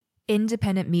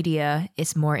Independent media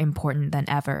is more important than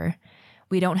ever.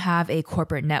 We don't have a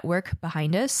corporate network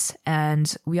behind us,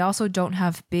 and we also don't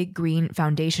have big green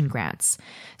foundation grants.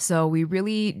 So we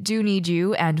really do need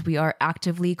you, and we are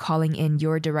actively calling in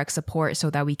your direct support so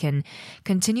that we can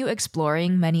continue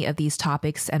exploring many of these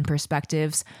topics and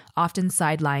perspectives, often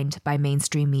sidelined by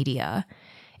mainstream media.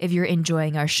 If you're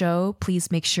enjoying our show, please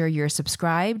make sure you're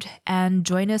subscribed and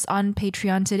join us on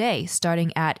Patreon today,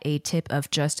 starting at a tip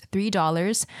of just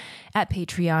 $3 at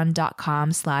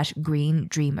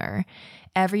patreon.com/greendreamer.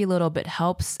 Every little bit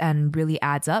helps and really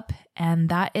adds up, and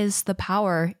that is the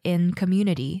power in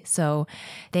community. So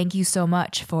thank you so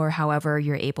much for however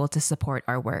you're able to support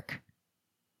our work.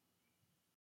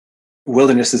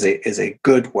 Wilderness is a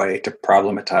good way to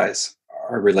problematize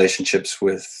our relationships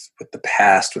with the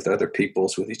past, with other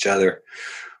peoples, with each other,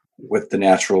 with the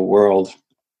natural world,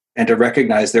 and to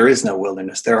recognize there is no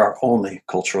wilderness. There are only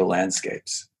cultural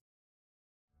landscapes.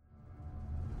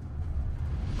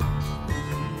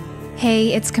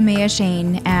 Hey, it's Kamea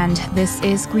Shane, and this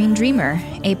is Green Dreamer,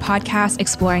 a podcast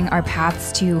exploring our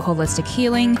paths to holistic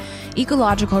healing,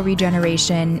 ecological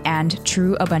regeneration, and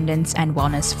true abundance and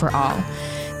wellness for all.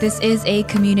 This is a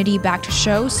community-backed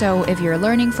show, so if you're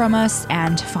learning from us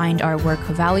and find our work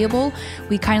valuable,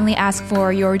 we kindly ask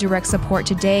for your direct support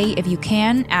today if you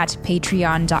can at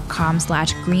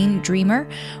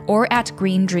patreon.com/greendreamer or at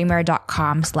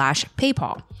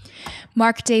greendreamer.com/PayPal.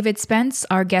 Mark David Spence,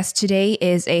 our guest today,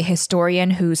 is a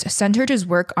historian who's centered his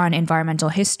work on environmental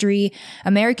history,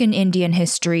 American Indian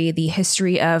history, the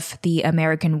history of the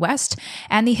American West,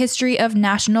 and the history of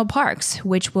national parks,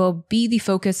 which will be the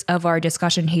focus of our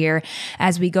discussion here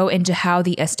as we go into how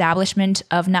the establishment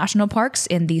of national parks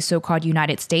in the so-called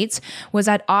United States was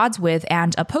at odds with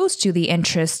and opposed to the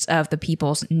interests of the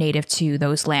peoples native to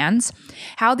those lands,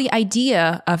 how the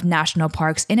idea of national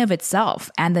parks in of itself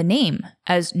and the name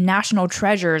as national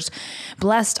treasures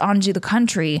blessed onto the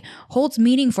country holds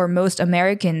meaning for most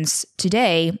Americans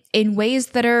today in ways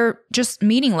that are just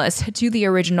meaningless to the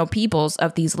original peoples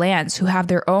of these lands who have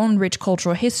their own rich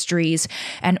cultural histories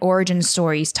and origin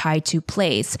stories tied to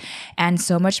place, and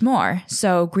so much more.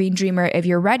 So, Green Dreamer, if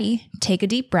you're ready, take a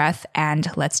deep breath and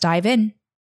let's dive in.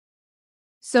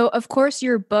 So, of course,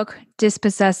 your book,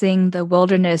 Dispossessing the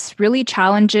Wilderness, really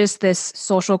challenges this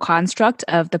social construct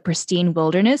of the pristine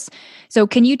wilderness. So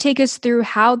can you take us through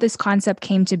how this concept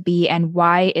came to be and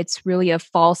why it's really a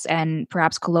false and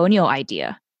perhaps colonial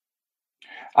idea?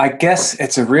 I guess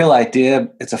it's a real idea.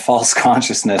 It's a false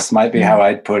consciousness, might be how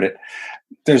I'd put it.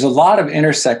 There's a lot of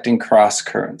intersecting cross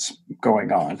currents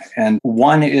going on. And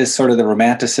one is sort of the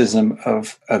romanticism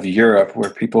of Europe, where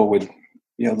people would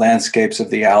landscapes of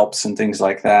the Alps and things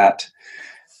like that.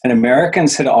 And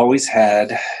Americans had always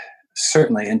had,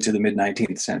 certainly into the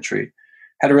mid-19th century,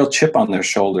 had a real chip on their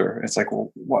shoulder. It's like,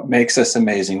 well, what makes us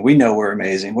amazing? We know we're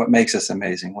amazing. What makes us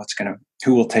amazing?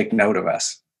 Who will take note of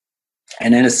us?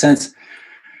 And in a sense,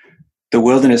 the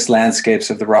wilderness landscapes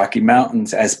of the Rocky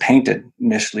Mountains, as painted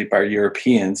initially by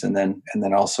Europeans and then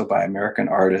also by American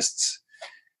artists,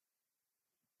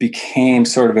 became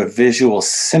sort of a visual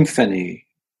symphony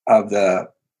of the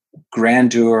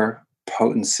grandeur,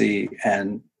 potency,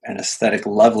 and aesthetic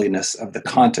loveliness of the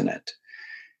continent.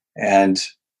 And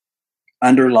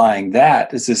underlying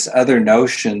that is this other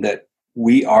notion that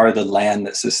we are the land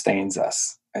that sustains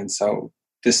us. And so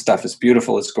this stuff is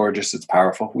beautiful, it's gorgeous, it's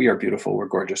powerful. We are beautiful, we're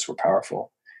gorgeous, we're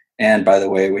powerful. And by the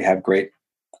way, we have great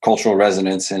cultural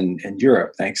resonance in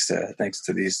Europe, thanks to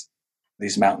these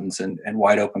mountains and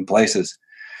wide open places.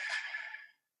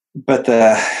 But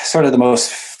the sort of the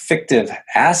most fictive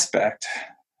aspect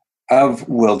of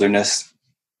wilderness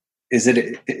is that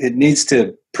it needs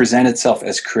to present itself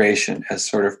as creation, as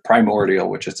sort of primordial,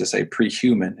 which is to say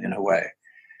pre-human in a way.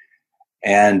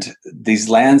 And these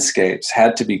landscapes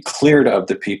had to be cleared of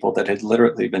the people that had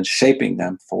literally been shaping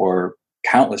them for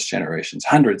countless generations,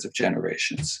 hundreds of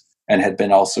generations, and had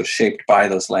been also shaped by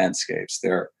those landscapes.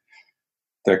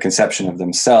 Their conception of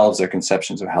themselves, their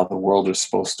conceptions of how the world is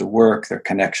supposed to work, their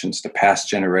connections to past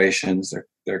generations,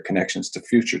 their connections to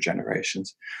future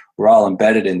generations, were all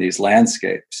embedded in these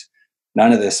landscapes.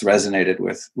 None of this resonated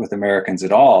with Americans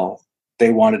at all.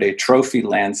 They wanted a trophy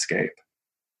landscape.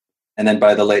 And then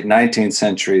by the late 19th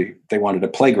century, they wanted a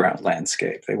playground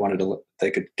landscape. They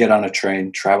could get on a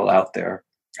train, travel out there.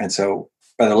 And so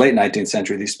by the late 19th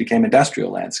century, these became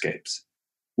industrial landscapes.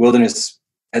 Wilderness,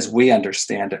 as we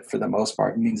understand it, for the most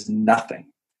part, means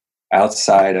nothing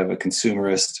outside of a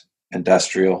consumerist,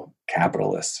 industrial,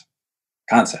 capitalist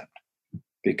concept.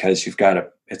 Because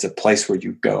it's a place where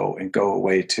you go and go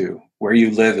away to. Where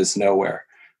you live is nowhere.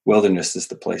 Wilderness is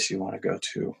the place you want to go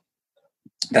to.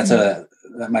 That's Mm.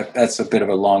 that's a bit of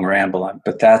a long ramble on,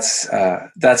 but that's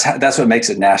what makes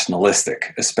it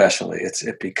nationalistic. Especially,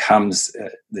 it becomes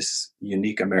this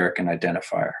unique American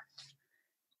identifier.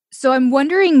 So I'm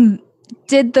wondering,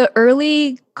 did the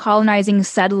early colonizing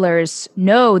settlers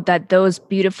know that those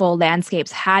beautiful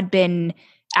landscapes had been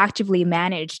actively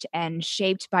managed and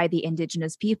shaped by the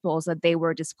indigenous peoples that they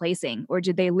were displacing, or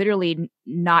did they literally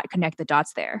not connect the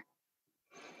dots there?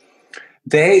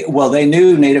 They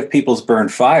knew Native peoples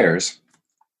burned fires.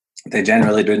 They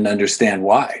generally didn't understand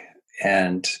why,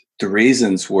 and the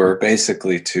reasons were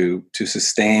basically to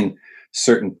sustain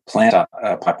certain plant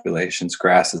populations,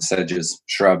 grasses, sedges,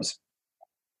 shrubs,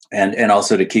 and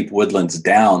also to keep woodlands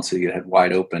down, so you had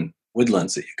wide open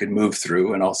woodlands that you could move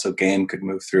through, and also game could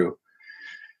move through.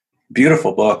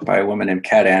 Beautiful book by a woman named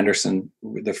Kat Anderson.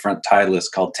 The front title is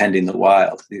called "Tending the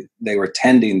Wild." They were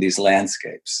tending these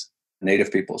landscapes.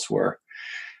 Native peoples were.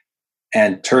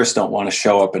 And tourists don't want to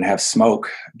show up and have smoke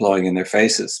blowing in their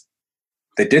faces.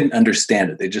 They didn't understand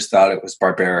it. They just thought it was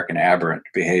barbaric and aberrant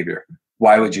behavior.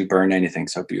 Why would you burn anything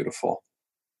so beautiful?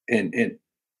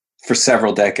 For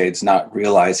several decades, not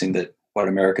realizing that what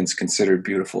Americans considered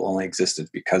beautiful only existed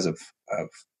because of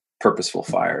purposeful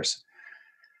fires.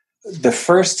 The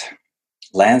first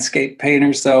landscape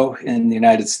painters, though, in the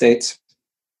United States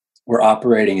were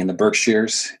operating in the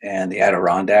Berkshires and the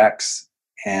Adirondacks,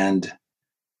 and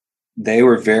they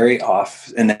were very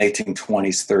off in the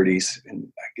 1820s, 30s,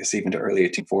 and I guess even to early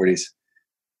 1840s.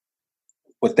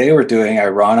 What they were doing,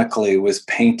 ironically, was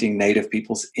painting Native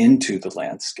peoples into the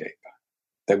landscape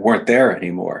that weren't there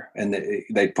anymore. And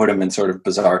they put them in sort of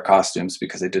bizarre costumes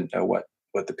because they didn't know what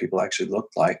the people actually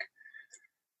looked like.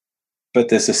 But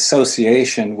this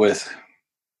association with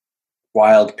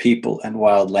wild people and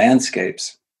wild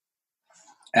landscapes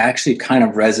actually kind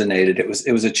of resonated.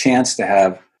 It was a chance to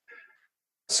have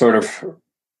sort of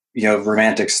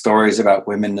romantic stories about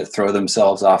women that throw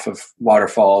themselves off of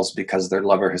waterfalls because their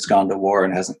lover has gone to war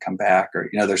and hasn't come back, or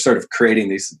they're sort of creating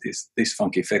these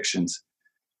funky fictions.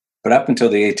 But up until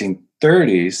the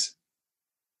 1830s,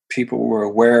 people were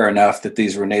aware enough that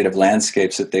these were native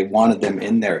landscapes that they wanted them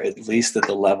in there, at least at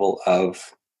the level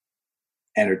of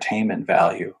entertainment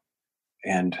value,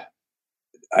 and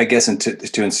I guess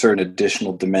to insert an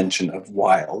additional dimension of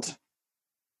wild.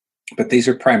 But these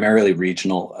are primarily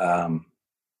regional.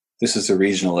 This is a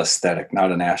regional aesthetic,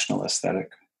 not a national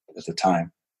aesthetic at the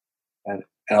time. And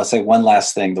I'll say one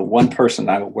last thing. The one person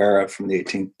I'm aware of from the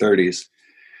 1830s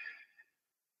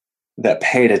that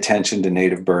paid attention to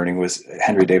native burning was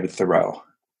Henry David Thoreau.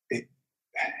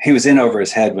 He was in over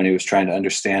his head when he was trying to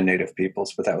understand native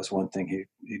peoples, but that was one thing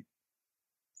he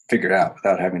figured out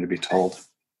without having to be told.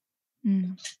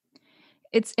 Mm.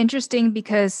 It's interesting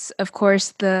because, of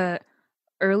course, the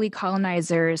early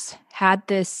colonizers had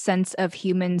this sense of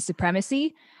human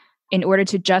supremacy in order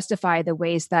to justify the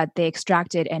ways that they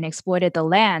extracted and exploited the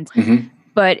land. Mm-hmm.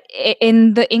 But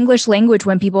in the English language,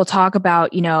 when people talk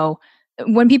about,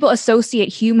 when people associate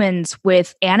humans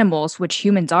with animals, which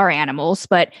humans are animals,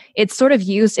 but it's sort of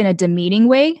used in a demeaning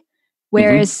way,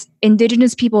 whereas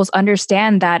indigenous peoples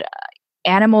understand that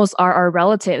animals are our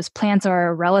relatives, plants are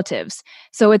our relatives.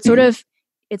 So it's sort of,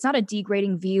 it's not a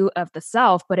degrading view of the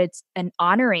self, but it's an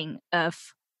honoring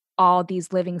of all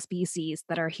these living species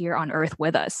that are here on Earth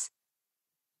with us.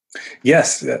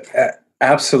 Yes,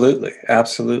 absolutely,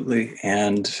 absolutely.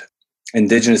 And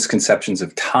indigenous conceptions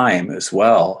of time as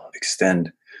well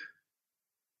extend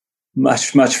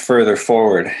much, much further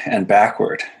forward and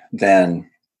backward than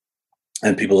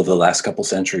people of the last couple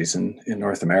centuries in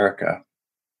North America.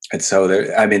 And so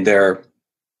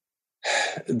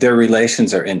their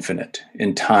relations are infinite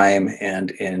in time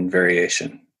and in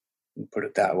variation, put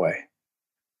it that way,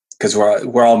 because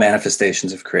we're all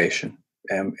manifestations of creation.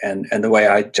 And the way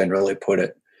I generally put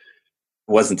it,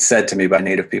 wasn't said to me by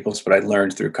native peoples, but I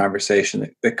learned through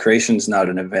conversation that creation is not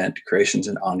an event. Creation is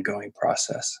an ongoing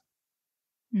process.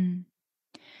 Mm.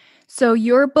 So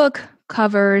your book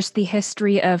covers the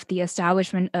history of the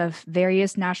establishment of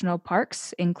various national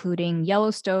parks, including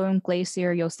Yellowstone,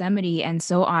 Glacier, Yosemite, and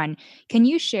so on. Can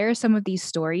you share some of these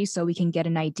stories so we can get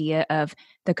an idea of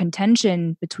the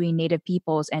contention between Native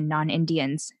peoples and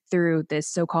non-Indians through this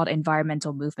so-called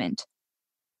environmental movement?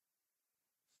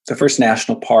 The first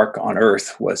national park on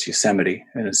Earth was Yosemite,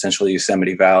 and essentially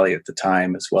Yosemite Valley at the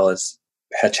time, as well as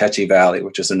Hetch Hetchy Valley,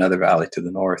 which is another valley to the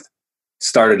north. It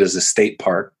started as a state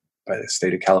park by the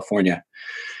state of California.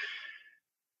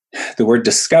 The word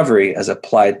discovery, as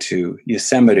applied to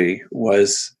Yosemite,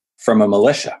 was from a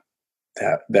militia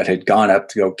that had gone up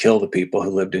to go kill the people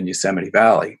who lived in Yosemite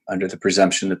Valley under the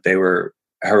presumption that they were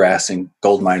harassing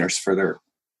gold miners for their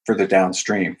further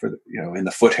downstream, in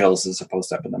the foothills as opposed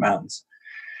to up in the mountains.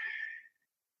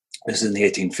 This is in the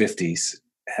 1850s.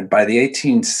 And by the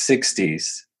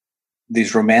 1860s,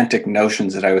 these romantic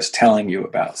notions that I was telling you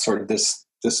about, sort of this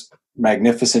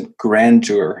magnificent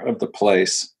grandeur of the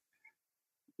place,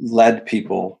 led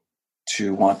people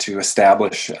to want to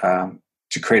establish,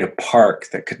 to create a park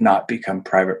that could not become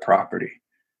private property.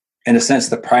 In a sense,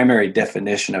 the primary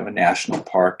definition of a national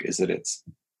park is that it's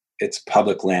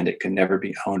public land. It can never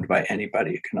be owned by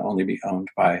anybody. It can only be owned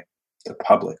by the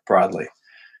public broadly.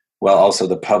 Well, also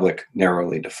the public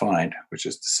narrowly defined, which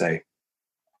is to say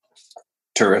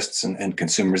tourists and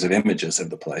consumers of images of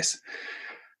the place.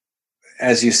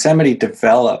 As Yosemite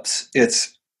develops,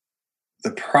 it's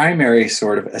the primary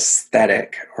sort of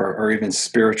aesthetic or even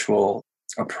spiritual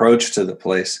approach to the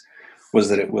place was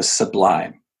that it was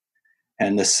sublime.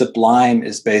 And the sublime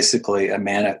is basically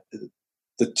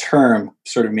the term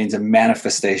sort of means a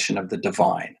manifestation of the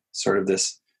divine, sort of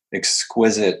this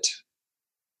exquisite,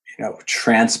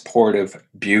 transportive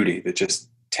beauty that just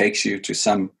takes you to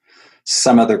some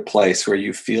other place where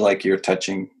you feel like you're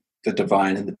touching the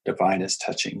divine and the divine is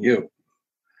touching you.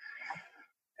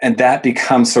 And that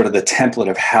becomes sort of the template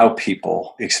of how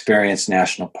people experience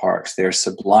national parks. They're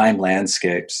sublime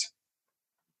landscapes.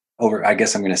 I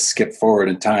guess I'm going to skip forward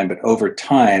in time, but over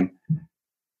time,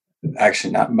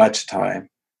 actually not much time,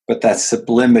 but that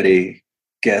sublimity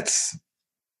gets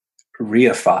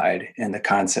reified in the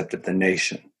concept of the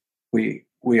nation. We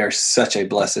are such a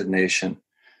blessed nation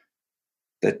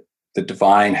that the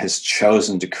divine has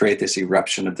chosen to create this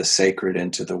eruption of the sacred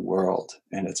into the world,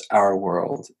 and it's our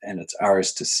world, and it's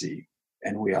ours to see,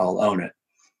 and we all own it.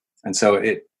 And so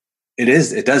it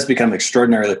does become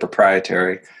extraordinarily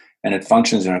proprietary, and it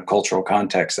functions in a cultural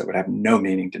context that would have no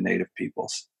meaning to native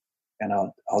peoples. And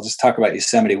I'll just talk about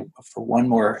Yosemite for one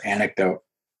more anecdote.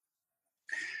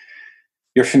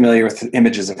 You're familiar with the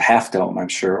images of Half Dome, I'm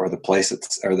sure, or the place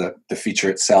or the feature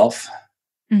itself.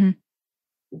 Mm-hmm.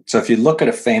 So if you look at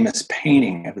a famous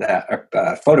painting of that, or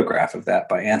a photograph of that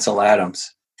by Ansel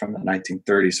Adams from the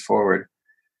 1930s forward,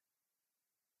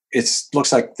 it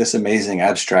looks like this amazing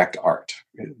abstract art.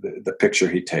 The picture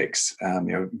he takes,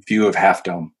 view of Half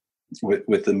Dome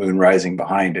with the moon rising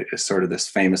behind it is sort of this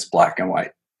famous black and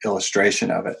white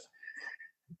illustration of it.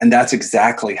 And that's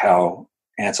exactly how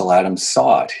Ansel Adams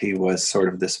saw it. He was sort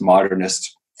of this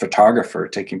modernist photographer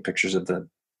taking pictures of the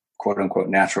quote unquote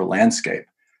natural landscape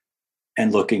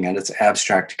and looking at its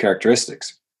abstract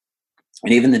characteristics.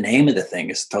 And even the name of the thing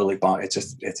is totally bomb.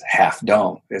 It's Half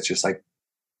Dome. It's just like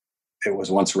it was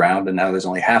once round and now there's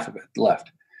only half of it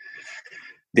left.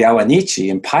 The Awanichi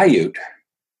in Paiute,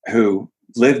 who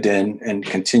lived in and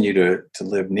continue to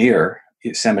live near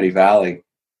Yosemite Valley,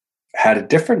 had a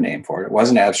different name for it. It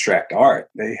wasn't abstract art.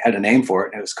 They had a name for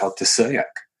it, and it was called Tsuyak.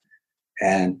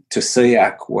 And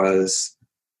Tsuyak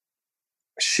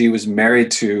she was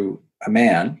married to a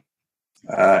man,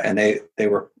 and they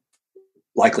were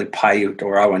likely Paiute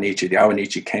or Awanichi. The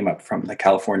Awanichi came up from the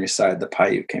California side. The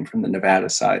Paiute came from the Nevada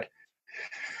side.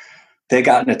 They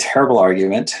got in a terrible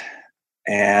argument,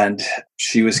 and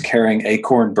she was carrying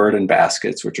acorn burden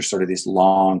baskets, which are sort of these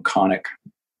long conic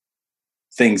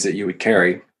things that you would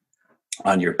carry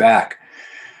on your back.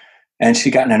 And she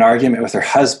got in an argument with her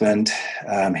husband.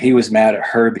 He was mad at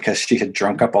her because she had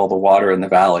drunk up all the water in the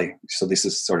valley. So this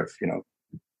is sort of,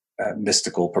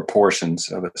 mystical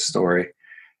proportions of a story.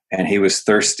 And he was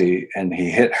thirsty and he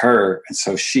hit her. And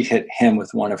so she hit him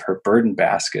with one of her burden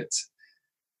baskets.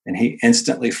 And he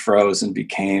instantly froze and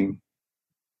became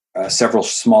several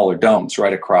smaller domes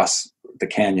right across the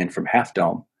canyon from Half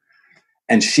Dome.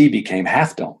 And she became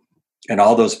Half Dome. And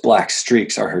all those black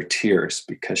streaks are her tears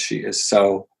because she's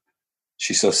so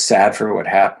sad for what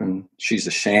happened. She's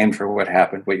ashamed for what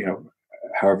happened, but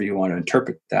however you want to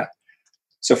interpret that.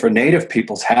 So for Native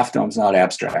peoples, Half Dome's not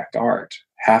abstract art.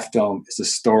 Half Dome is a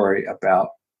story about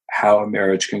how a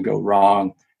marriage can go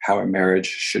wrong, how a marriage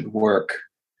should work.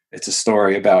 It's a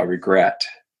story about regret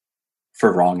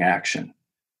for wrong action.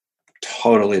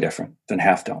 Totally different than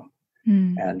Half Dome.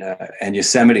 And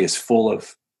Yosemite is full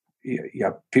of,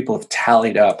 people have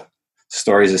tallied up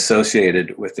stories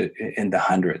associated with it in the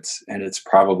hundreds. And it's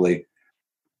probably,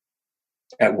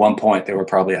 at one point, there were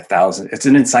probably 1,000. It's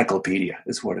an encyclopedia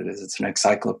is what it is. It's an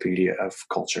encyclopedia of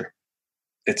culture.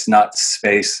 It's not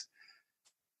space.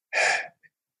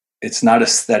 It's not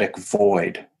aesthetic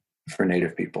void for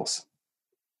Native peoples.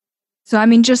 So,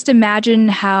 just imagine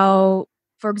how,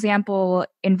 for example,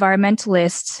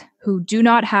 environmentalists who do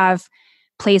not have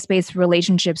place-based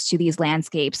relationships to these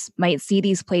landscapes might see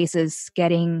these places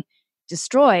getting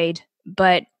destroyed,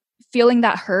 but feeling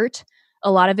that hurt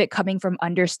a lot of it coming from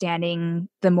understanding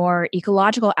the more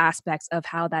ecological aspects of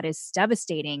how that is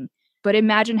devastating. But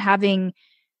imagine having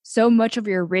so much of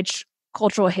your rich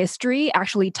cultural history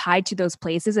actually tied to those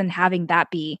places and having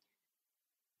that be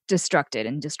destructed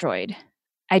and destroyed.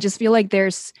 I just feel like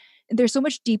there's so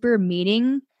much deeper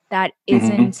meaning that Hmm.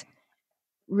 isn't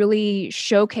really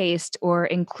showcased or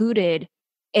included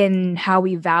in how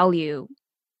we value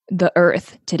the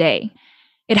earth today.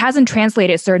 It hasn't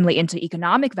translated certainly into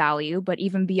economic value, but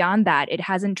even beyond that, it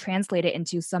hasn't translated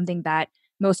into something that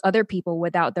most other people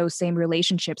without those same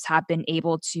relationships have been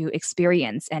able to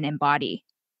experience and embody.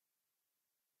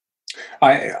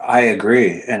 I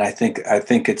agree, and I think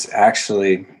it's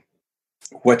actually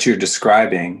what you're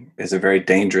describing is a very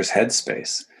dangerous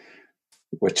headspace,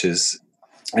 which is,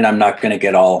 and I'm not going to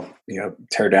get all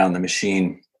tear down the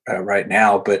machine right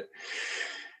now, but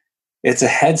it's a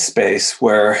headspace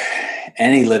where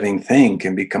any living thing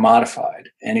can be commodified.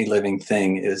 Any living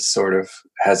thing is sort of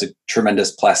has a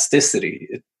tremendous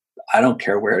plasticity. I don't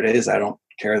care where it is. I don't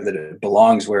care that it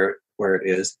belongs where it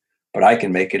is, but I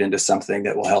can make it into something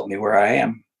that will help me where I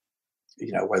am.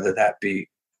 Whether that be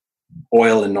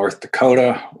oil in North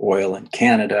Dakota, oil in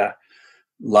Canada,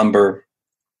 lumber,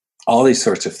 all these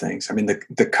sorts of things. I mean, the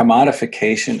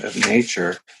commodification of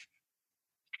nature,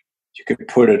 you could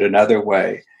put it another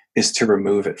way, is to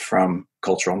remove it from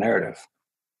cultural narrative.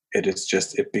 It is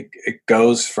just it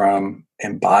goes from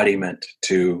embodiment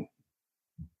to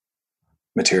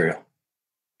material,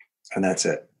 and that's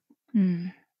it.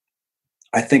 Mm.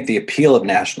 I think the appeal of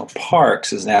national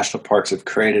parks is national parks have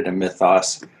created a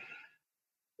mythos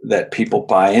that people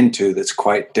buy into that's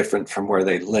quite different from where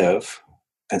they live,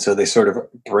 and so they sort of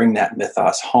bring that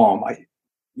mythos home.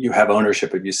 You have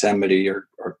ownership of Yosemite or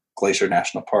Glacier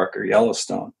National Park or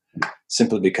Yellowstone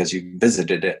simply because you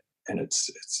visited it, and it's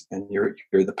and you're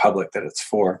the public that it's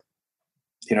for.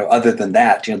 Other than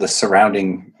that, the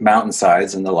surrounding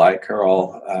mountainsides and the like are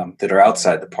all that are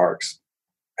outside the parks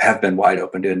have been wide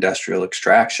open to industrial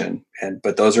extraction,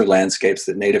 but those are landscapes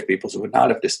that native peoples would not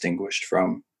have distinguished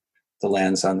from the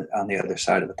lands on the other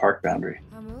side of the park boundary.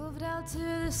 I moved out to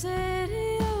the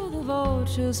city, all the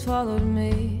vultures followed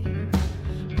me,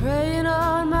 preying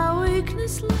on my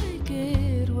weakness like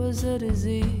it was a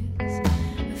disease.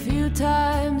 A few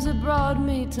times it brought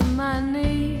me to my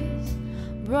knees,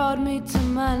 brought me to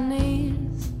my knees.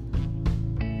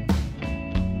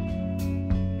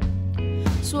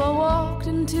 So I walked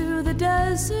into the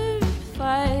desert,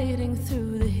 fighting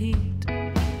through the heat,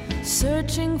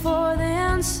 searching for the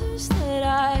answers that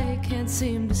I can't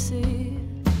seem to see.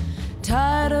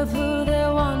 Tired of who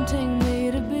they're wanting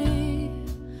me to be,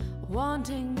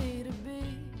 wanting me to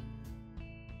be.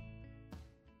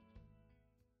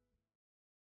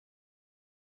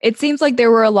 It seems like there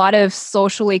were a lot of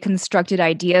socially constructed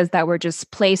ideas that were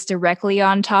just placed directly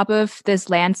on top of this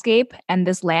landscape and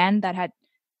this land that had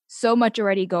so much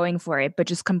already going for it, but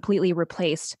just completely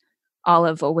replaced all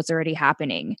of what was already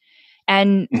happening.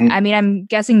 And Mhm. I mean, I'm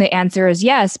guessing the answer is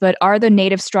yes, but are the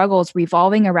native struggles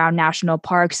revolving around national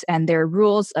parks and their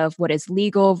rules of what is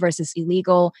legal versus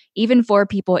illegal, even for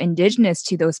people indigenous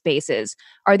to those spaces?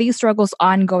 Are these struggles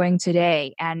ongoing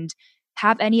today? And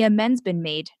have any amends been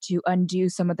made to undo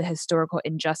some of the historical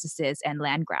injustices and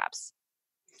land grabs?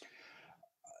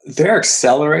 They're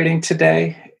accelerating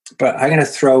today, but I'm going to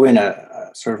throw in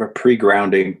a sort of a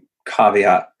pre-grounding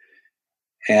caveat.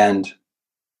 And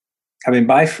I mean,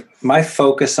 my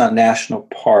focus on national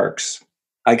parks,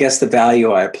 I guess the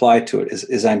value I apply to it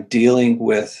is I'm dealing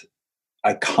with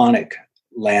iconic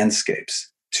landscapes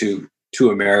to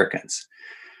Americans,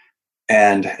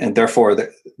 and therefore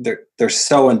they're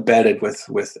so embedded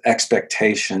with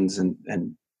expectations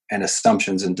and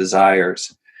assumptions and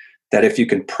desires that if you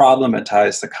can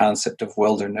problematize the concept of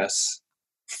wilderness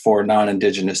for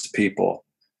non-indigenous people,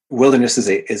 wilderness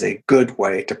is a good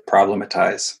way to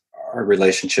problematize our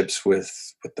relationships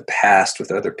with the past,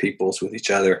 with other peoples, with each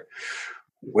other,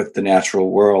 with the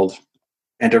natural world,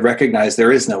 and to recognize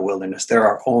there is no wilderness. There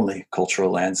are only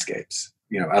cultural landscapes,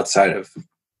 outside of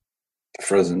the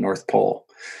frozen North Pole.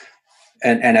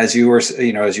 And as you were,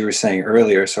 as you were saying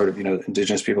earlier, sort of,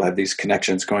 indigenous people have these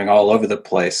connections going all over the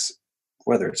place,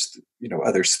 whether it's,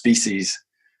 other species,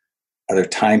 other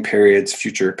time periods,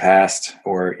 future, past,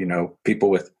 or, people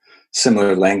with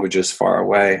similar languages far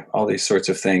away, all these sorts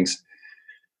of things.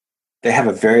 They have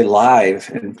a very live,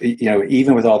 and,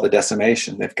 even with all the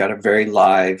decimation, they've got a very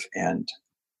live and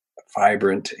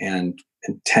vibrant and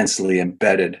intensely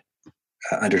embedded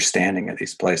understanding of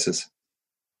these places.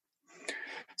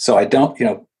 So I don't,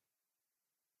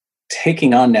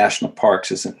 taking on national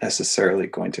parks isn't necessarily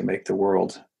going to make the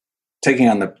world taking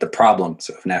on the problems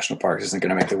of national parks isn't going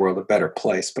to make the world a better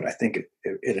place, but I think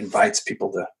it invites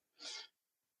people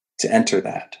to enter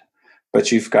that.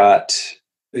 But you've got,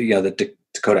 the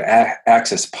Dakota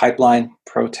Access Pipeline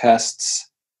protests,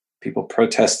 people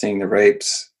protesting the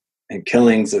rapes and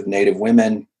killings of Native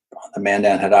women on the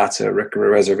Mandan Hidatsa Rickaroo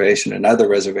Reservation and other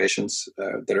reservations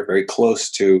that are very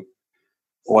close to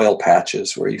oil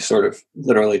patches, where you sort of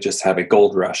literally just have a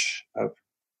gold rush of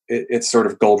it's sort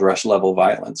of gold rush level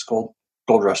violence, gold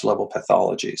rush level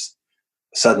pathologies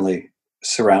suddenly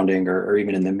surrounding or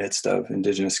even in the midst of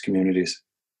indigenous communities.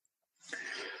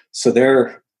 So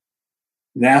their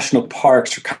national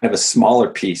parks are kind of a smaller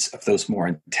piece of those more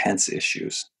intense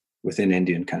issues within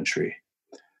Indian country.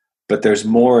 But there's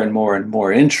more and more and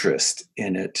more interest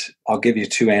in it. I'll give you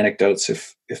two anecdotes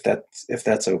if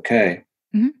that's okay.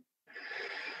 Mm-hmm.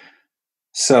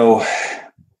 So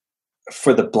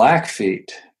for the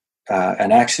Blackfeet,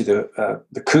 and actually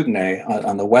the Kootenai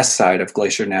on the west side of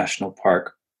Glacier National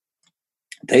Park,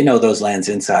 they know those lands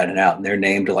inside and out, and they're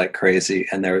named like crazy,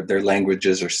 and their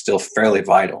languages are still fairly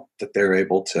vital, that they're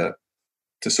able to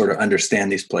sort of understand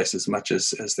these places as much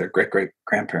as their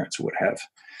great-great-grandparents would have.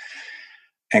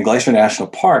 And Glacier National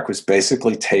Park was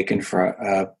basically taken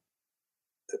through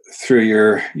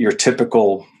your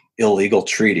typical illegal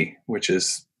treaty, which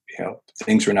is,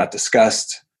 things were not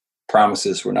discussed,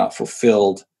 promises were not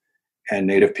fulfilled, and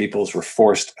Native peoples were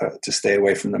forced to stay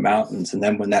away from the mountains. And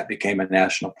then when that became a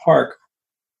national park,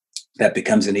 that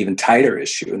becomes an even tighter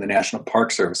issue, and the National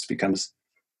Park Service becomes,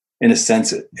 in a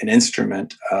sense, an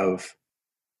instrument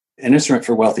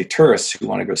for wealthy tourists who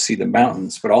want to go see the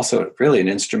mountains, but also really an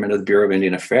instrument of the Bureau of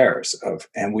Indian Affairs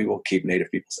and we will keep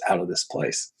Native peoples out of this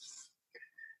place.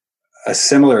 A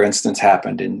similar instance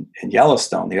happened in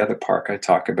Yellowstone, the other park I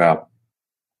talk about.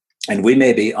 And we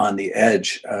may be on the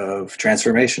edge of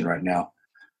transformation right now.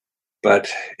 But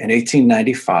in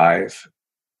 1895,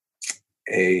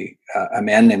 a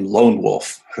man named Lone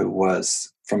Wolf, who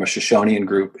was from a Shoshonean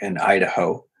group in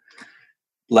Idaho,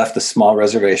 left a small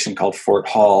reservation called Fort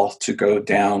Hall to go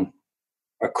down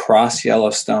across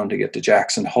Yellowstone to get to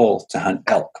Jackson Hole to hunt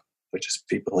elk, which is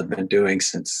people had been doing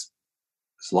since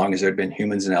as long as there had been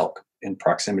humans and elk in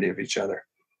proximity of each other.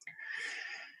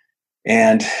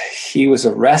 And he was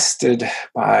arrested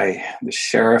by the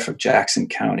sheriff of Jackson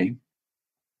County.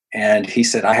 And he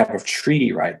said, I have a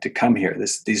treaty right to come here.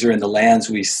 These are in the lands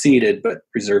we ceded, but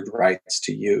reserved rights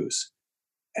to use.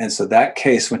 And so that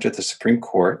case went to the Supreme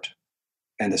Court.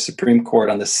 And the Supreme Court,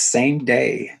 on the same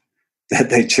day that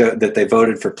they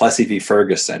voted for Plessy v.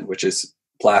 Ferguson, which is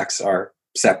blacks are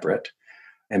separate,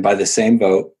 and by the same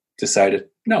vote decided,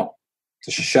 no,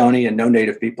 the Shoshone and no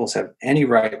Native peoples have any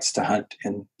rights to hunt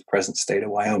in the present state of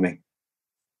Wyoming.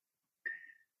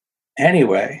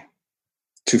 Anyway,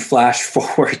 to flash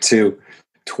forward to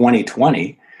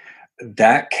 2020,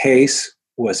 that case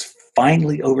was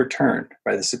finally overturned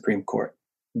by the Supreme Court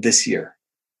this year.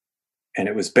 And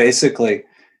it was basically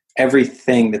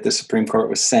everything that the Supreme Court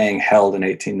was saying held in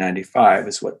 1895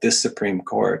 is what this Supreme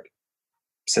Court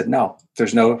said, no,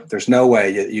 there's no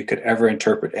way that you could ever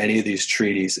interpret any of these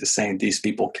treaties as saying these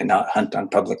people cannot hunt on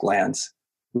public lands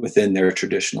within their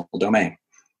traditional domain.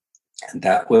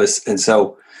 And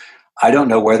so I don't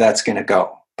know where that's going to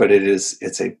go, but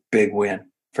it's a big win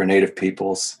for Native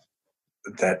peoples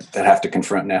that have to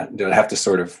confront that, that have to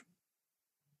sort of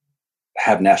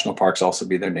have national parks also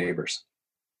be their neighbors.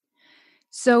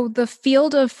 So the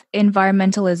field of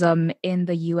environmentalism in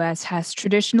the US has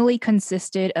traditionally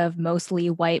consisted of mostly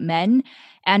white men.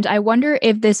 And I wonder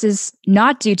if this is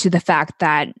not due to the fact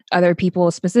that other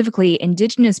people, specifically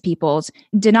indigenous peoples,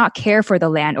 did not care for the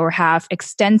land or have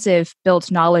extensive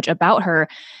built knowledge about her,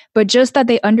 but just that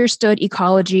they understood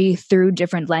ecology through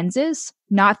different lenses,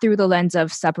 not through the lens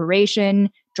of separation,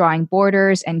 drawing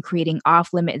borders, and creating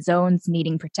off-limit zones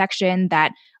needing protection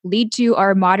that lead to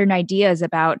our modern ideas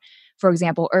about, for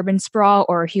example, urban sprawl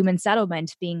or human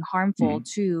settlement being harmful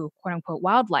to quote unquote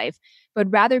wildlife, but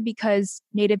rather because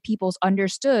Native peoples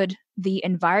understood the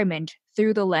environment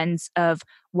through the lens of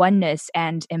oneness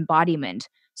and embodiment,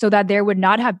 so that there would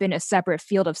not have been a separate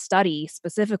field of study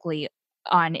specifically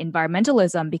on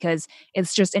environmentalism, because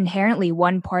it's just inherently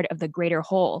one part of the greater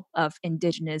whole of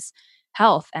indigenous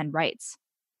health and rights.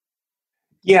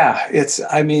 Yeah,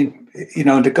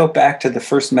 to go back to the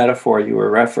first metaphor you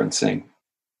were referencing,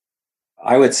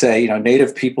 I would say,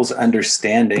 Native people's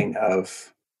understanding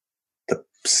of the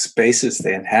spaces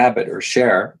they inhabit or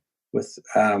share with,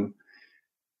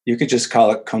 you could just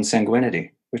call it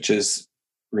consanguinity, which is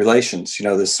relations,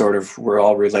 this sort of, we're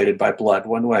all related by blood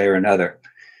one way or another.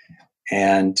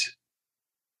 And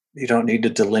you don't need to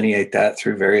delineate that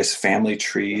through various family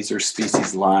trees or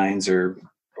species lines or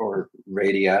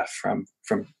radia from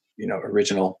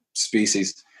original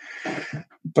species.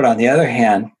 But on the other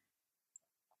hand,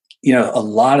 a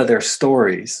lot of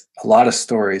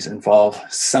stories involve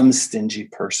some stingy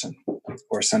person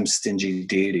or some stingy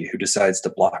deity who decides to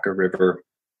block a river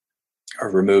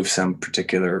or remove some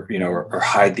particular, or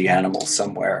hide the animal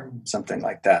somewhere, something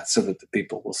like that, so that the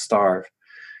people will starve.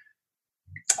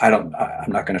 I'm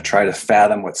not going to try to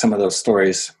fathom what some of those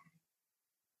stories,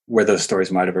 where those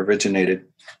stories might have originated.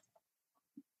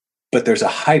 But there's a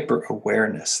hyper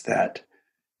awareness that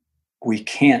we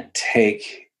can't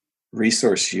take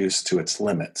resource use to its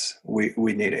limits. We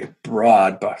need a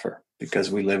broad buffer because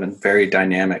we live in very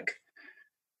dynamic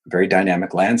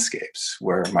landscapes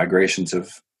where migrations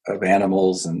of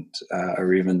animals and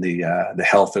or even the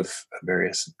health of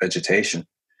various vegetation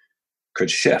could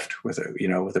shift with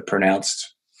a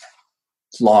pronounced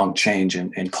long change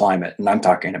in climate. And I'm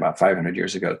talking about 500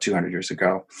 years ago, 200 years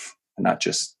ago, and not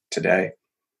just today.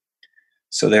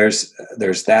 So there's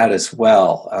that as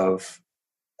well. Of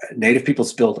Native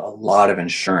peoples build a lot of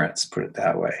insurance, put it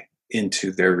that way,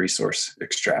 into their resource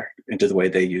into the way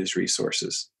they use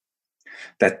resources.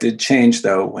 That did change,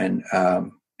 though, when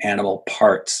animal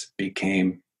parts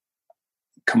became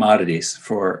commodities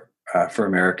for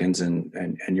Americans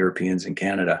and Europeans in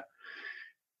Canada.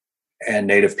 And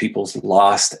Native peoples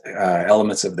lost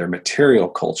elements of their material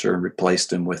culture and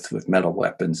replaced them with metal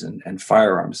weapons and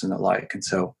firearms and the like. And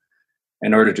so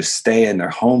in order to stay in their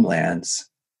homelands,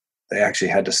 they actually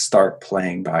had to start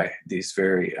playing by these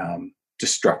very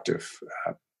destructive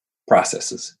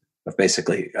processes of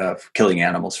basically killing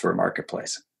animals for a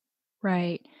marketplace.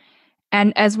 Right.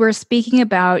 And as we're speaking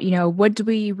about, what do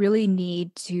we really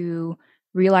need to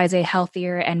realize a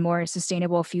healthier and more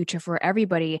sustainable future for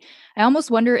everybody? I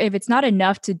almost wonder if it's not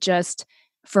enough to just,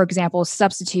 for example,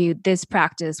 substitute this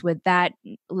practice with that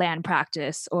land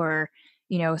practice, or,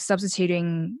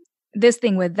 substituting this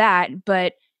thing with that,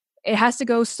 but it has to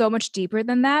go so much deeper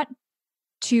than that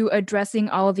to addressing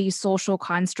all of these social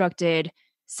constructed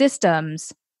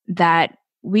systems that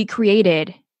we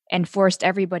created and forced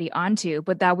everybody onto,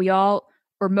 but that we all,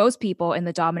 or most people in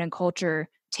the dominant culture,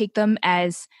 take them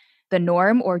as the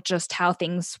norm or just how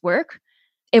things work.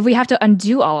 If we have to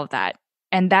undo all of that,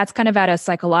 and that's kind of at a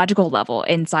psychological level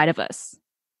inside of us.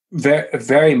 Very,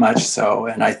 very much so.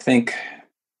 And I think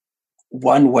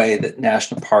one way that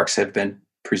national parks have been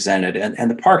presented,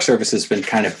 and the Park Service has been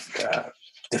kind of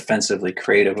defensively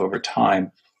creative over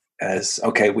time, as,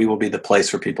 okay, we will be the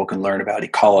place where people can learn about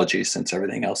ecology since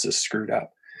everything else is screwed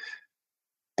up.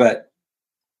 But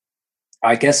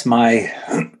I guess my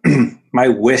my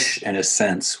wish, in a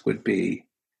sense, would be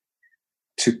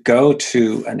to go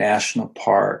to a national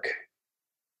park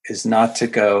is not to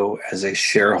go as a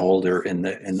shareholder in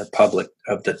the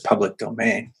public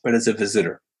domain, but as a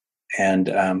visitor.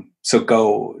 And so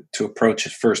go to approach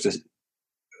it first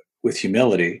with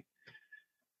humility,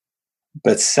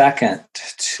 but second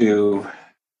to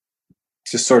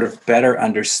sort of better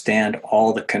understand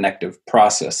all the connective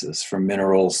processes from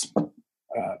minerals,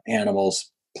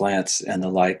 animals, plants, and the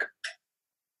like,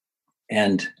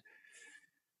 and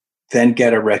then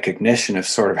get a recognition of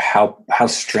sort of how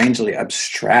strangely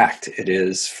abstract it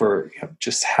is for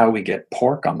just how we get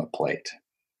pork on the plate.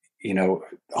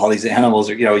 All these animals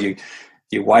are, you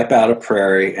wipe out a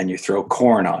prairie and you throw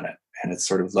corn on it, and it's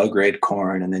sort of low-grade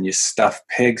corn, and then you stuff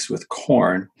pigs with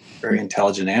corn, very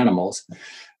intelligent animals,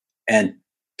 and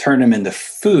turn them into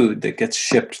food that gets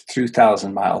shipped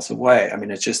 2,000 miles away. I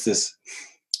mean, it's just this,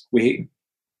 we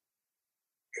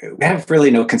have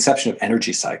really no conception of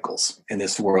energy cycles in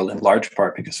this world, in large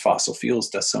part because fossil fuels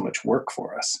does so much work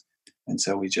for us. And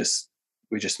so we just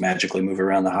magically move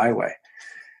around the highway.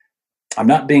 I'm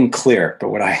not being clear, but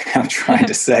what I am trying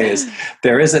to say is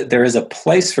there is a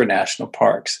place for national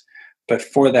parks, but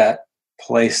for that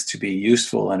place to be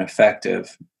useful and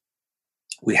effective,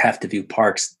 we have to view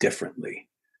parks differently,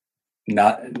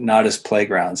 not as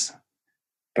playgrounds,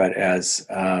 but as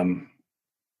I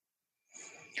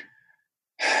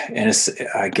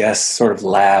guess sort of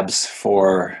labs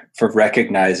for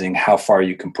recognizing how far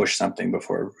you can push something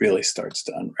before it really starts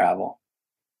to unravel.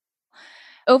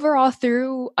 Overall,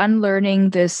 through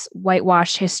unlearning this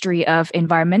whitewashed history of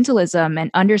environmentalism and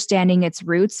understanding its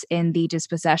roots in the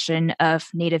dispossession of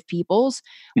Native peoples,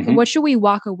 what should we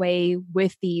walk away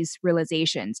with these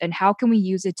realizations, and how can we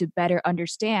use it to better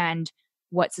understand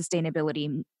what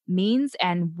sustainability means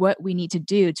and what we need to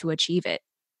do to achieve it?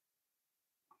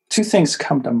 Two things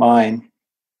come to mind.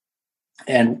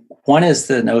 And one is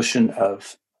the notion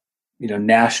of,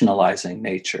 nationalizing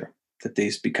nature. that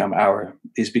these become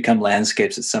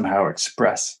landscapes that somehow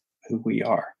express who we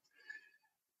are.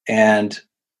 And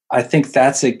I think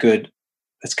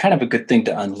it's kind of a good thing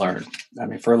to unlearn. I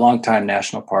mean, for a long time,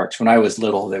 national parks, when I was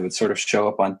little, they would sort of show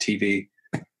up on TV.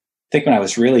 I think when I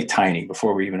was really tiny,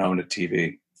 before we even owned a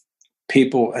TV,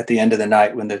 people at the end of the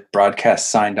night, when the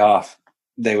broadcast signed off,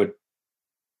 they would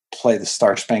play the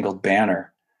Star Spangled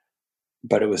Banner,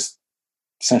 but it was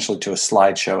essentially to a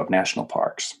slideshow of national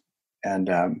parks. And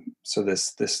so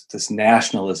this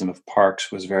nationalism of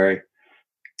parks was very,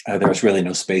 there was really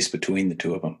no space between the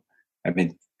two of them. I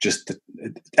mean,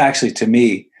 actually, to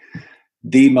me,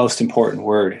 the most important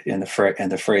word in the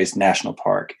phrase national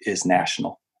park is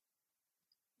national.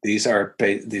 These are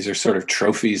sort of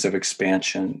trophies of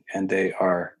expansion, and they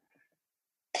are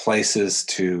places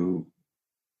to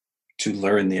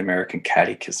learn the American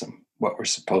catechism, what we're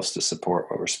supposed to support,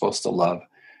 what we're supposed to love,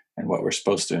 and what we're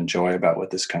supposed to enjoy about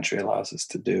what this country allows us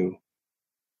to do.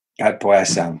 God, boy, I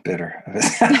sound bitter.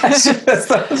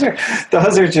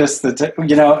 those are just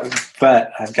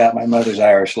but I've got my mother's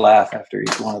Irish laugh after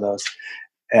each one of those.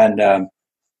 And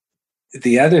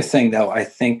the other thing, though, I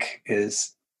think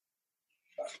is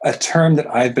a term that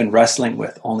I've been wrestling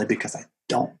with only because I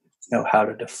don't know how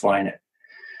to define it.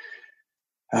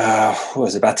 What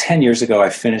was it? About 10 years ago, I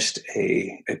finished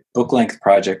a book-length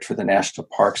project for the National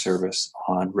Park Service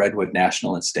on redwood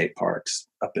national and state parks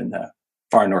up in the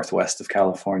far northwest of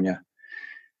California.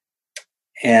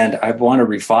 And I want to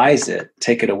revise it,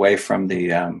 take it away from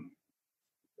the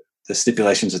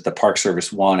stipulations that the Park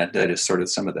Service wanted, that is sort of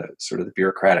the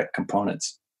bureaucratic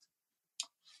components.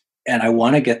 And I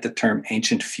want to get the term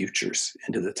ancient futures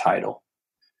into the title,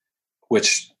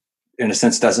 which in a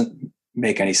sense doesn't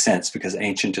make any sense because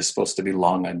ancient is supposed to be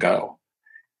long ago.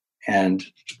 And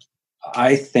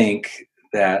I think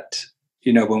that,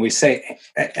 when we say,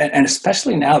 and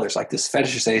especially now, there's like this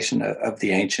fetishization of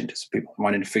the ancient, as people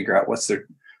wanting to figure out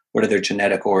what are their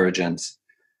genetic origins,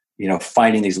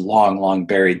 finding these long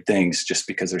buried things just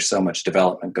because there's so much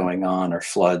development going on, or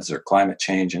floods or climate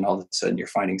change. And all of a sudden you're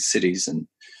finding cities and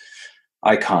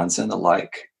icons and the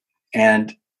like.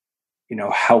 And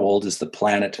how old is the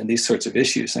planet and these sorts of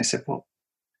issues. And I said, well,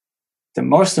 the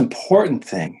most important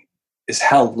thing is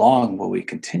how long will we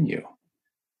continue?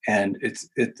 And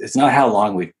it's not how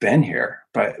long we've been here,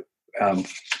 but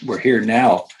we're here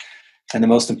now. And the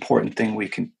most important thing we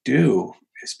can do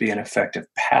is be an effective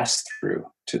pass-through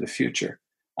to the future.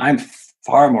 I'm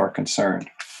far more concerned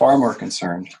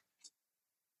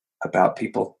about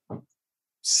people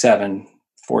 7,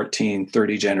 14,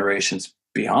 30 generations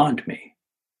beyond me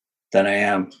than I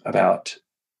am about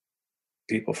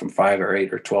people from 5 or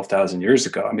 8 or 12,000 years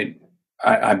ago. I mean,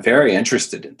 I'm very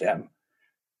interested in them,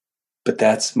 but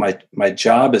that's my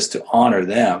job is to honor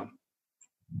them,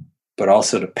 but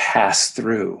also to pass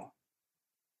through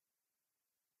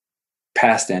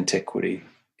past antiquity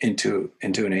into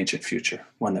an ancient future,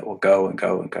 one that will go and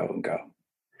go and go and go.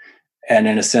 And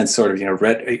in a sense, sort of,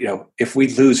 if we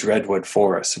lose redwood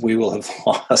forests, we will have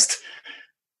lost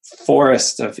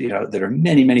forests of, that are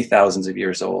many, many thousands of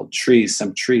years old,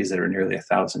 some trees that are nearly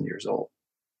 1,000 years old,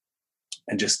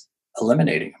 and just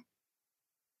eliminating them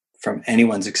from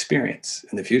anyone's experience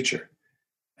in the future.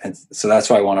 And so that's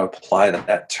why I want to apply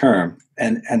that term.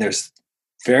 And there's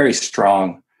very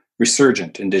strong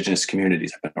resurgent indigenous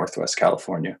communities up in Northwest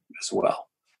California as well.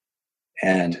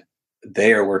 And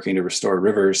they are working to restore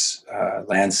rivers,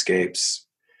 landscapes,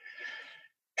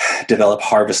 develop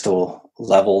harvestable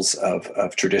levels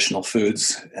of traditional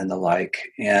foods and the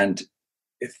like. And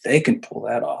if they can pull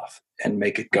that off and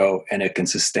make it go, and it can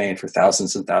sustain for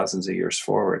thousands and thousands of years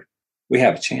forward, we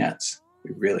have a chance.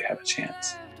 We really have a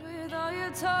chance. With all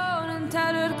your torn and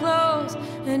tattered clothes,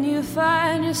 and you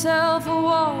find yourself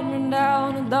wandering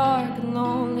down a dark and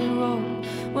lonely road.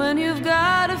 When you've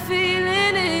got a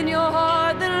feeling in your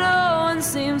heart that no one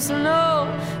seems to know,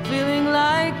 feeling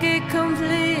like a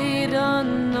complete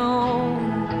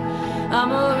unknown.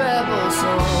 I'm a rebel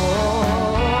soul.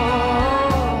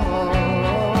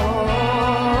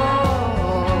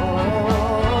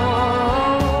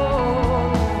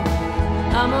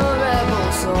 I'm a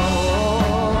rebel soul.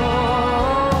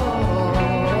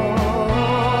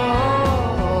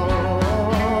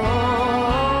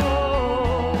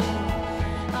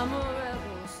 I'm a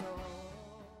rebel soul.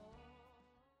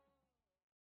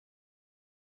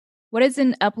 What is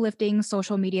an uplifting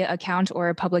social media account or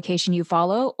a publication you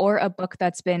follow, or a book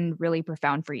that's been really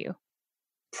profound for you?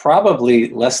 Probably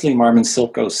Leslie Marmon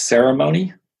Silko's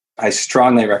Ceremony. I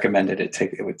strongly recommend it.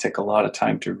 It would take a lot of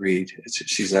time to read.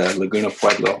 She's a Laguna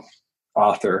Pueblo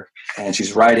author, and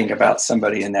she's writing about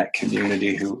somebody in that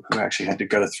community who actually had to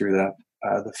go through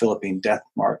the Philippine Death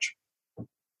March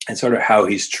and sort of how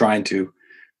he's trying to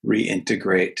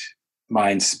reintegrate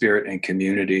mind, spirit, and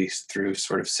communities through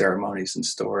sort of ceremonies and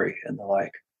story and the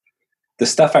like. The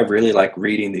stuff I really like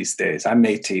reading these days, I'm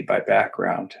Métis by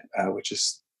background, which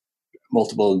is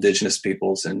multiple indigenous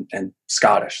peoples and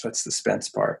Scottish. That's the Spence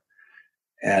part.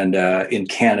 And in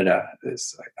Canada,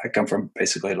 I come from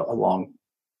basically a long,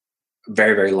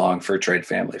 very, very long fur trade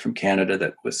family from Canada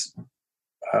that was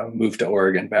moved to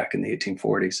Oregon back in the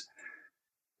 1840s.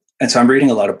 And so I'm reading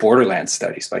a lot of borderland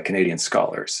studies by Canadian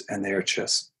scholars, and they're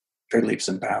leaps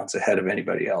and bounds ahead of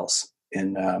anybody else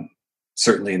in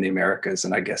certainly in the Americas,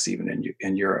 and I guess even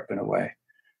in Europe in a way,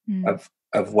 of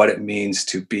what it means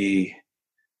to be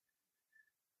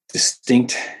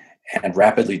distinct and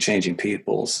rapidly changing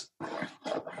peoples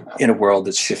in a world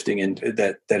that's shifting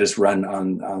that is run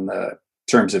on the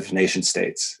terms of nation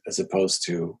states as opposed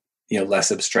to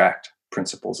less abstract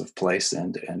principles of place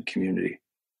and community.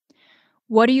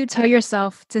 What do you tell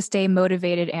yourself to stay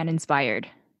motivated and inspired?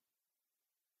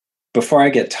 Before I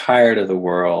get tired of the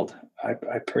world,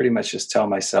 I pretty much just tell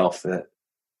myself that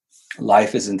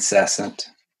life is incessant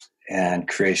and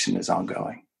creation is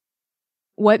ongoing.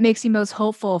 What makes you most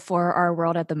hopeful for our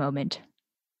world at the moment?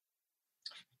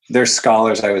 There's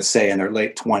scholars, I would say, in their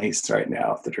late 20s right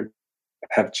now that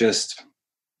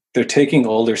they're taking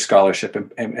older scholarship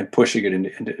and pushing it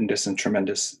into some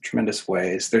tremendous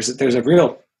ways. There's a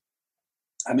real,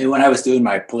 when I was doing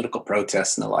my political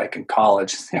protests and the like in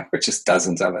college, there were just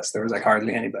dozens of us. There was like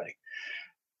hardly anybody.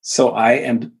 So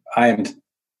I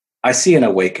see an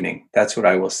awakening. That's what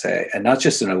I will say. And not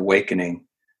just an awakening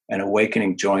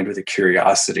joined with a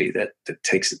curiosity that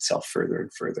takes itself further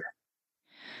and further.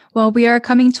 Well, we are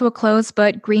coming to a close,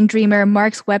 but Green Dreamer,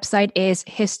 Mark's website is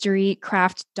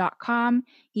historycraft.com.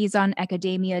 He's on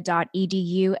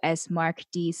academia.edu as Mark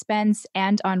D. Spence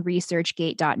and on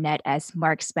researchgate.net as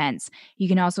Mark Spence. You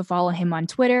can also follow him on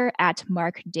Twitter at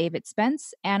Mark David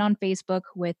Spence and on Facebook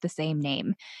with the same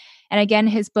name. And again,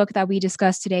 his book that we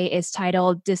discussed today is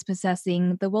titled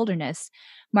Dispossessing the Wilderness.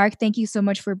 Mark, thank you so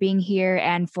much for being here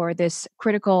and for this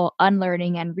critical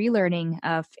unlearning and relearning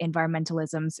of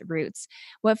environmentalism's roots.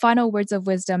 What final words of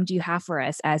wisdom do you have for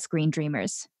us as Green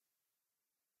Dreamers?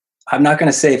 I'm not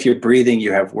going to say if you're breathing,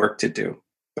 you have work to do,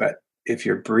 but if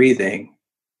you're breathing,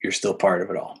 you're still part of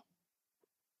it all.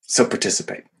 So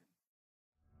participate.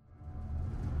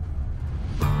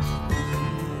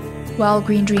 Well,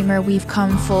 Green Dreamer, we've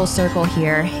come full circle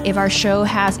here. If our show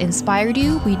has inspired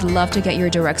you, we'd love to get your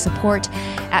direct support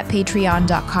at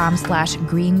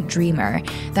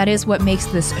patreon.com/greendreamer. That is what makes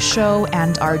this show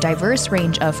and our diverse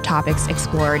range of topics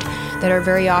explored that are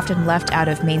very often left out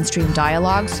of mainstream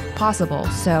dialogues possible.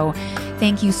 So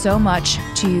thank you so much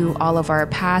to all of our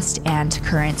past and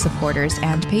current supporters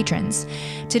and patrons.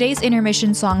 Today's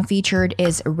intermission song featured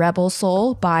is Rebel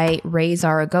Soul by Ray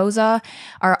Zaragoza.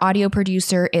 Our audio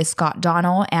producer is Scott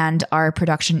Donnell, and our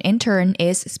production intern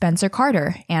is Spencer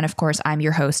Carter. And of course, I'm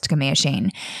your host, Gamea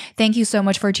Shane. Thank you so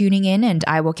much for tuning in, and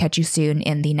I will catch you soon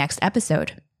in the next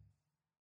episode.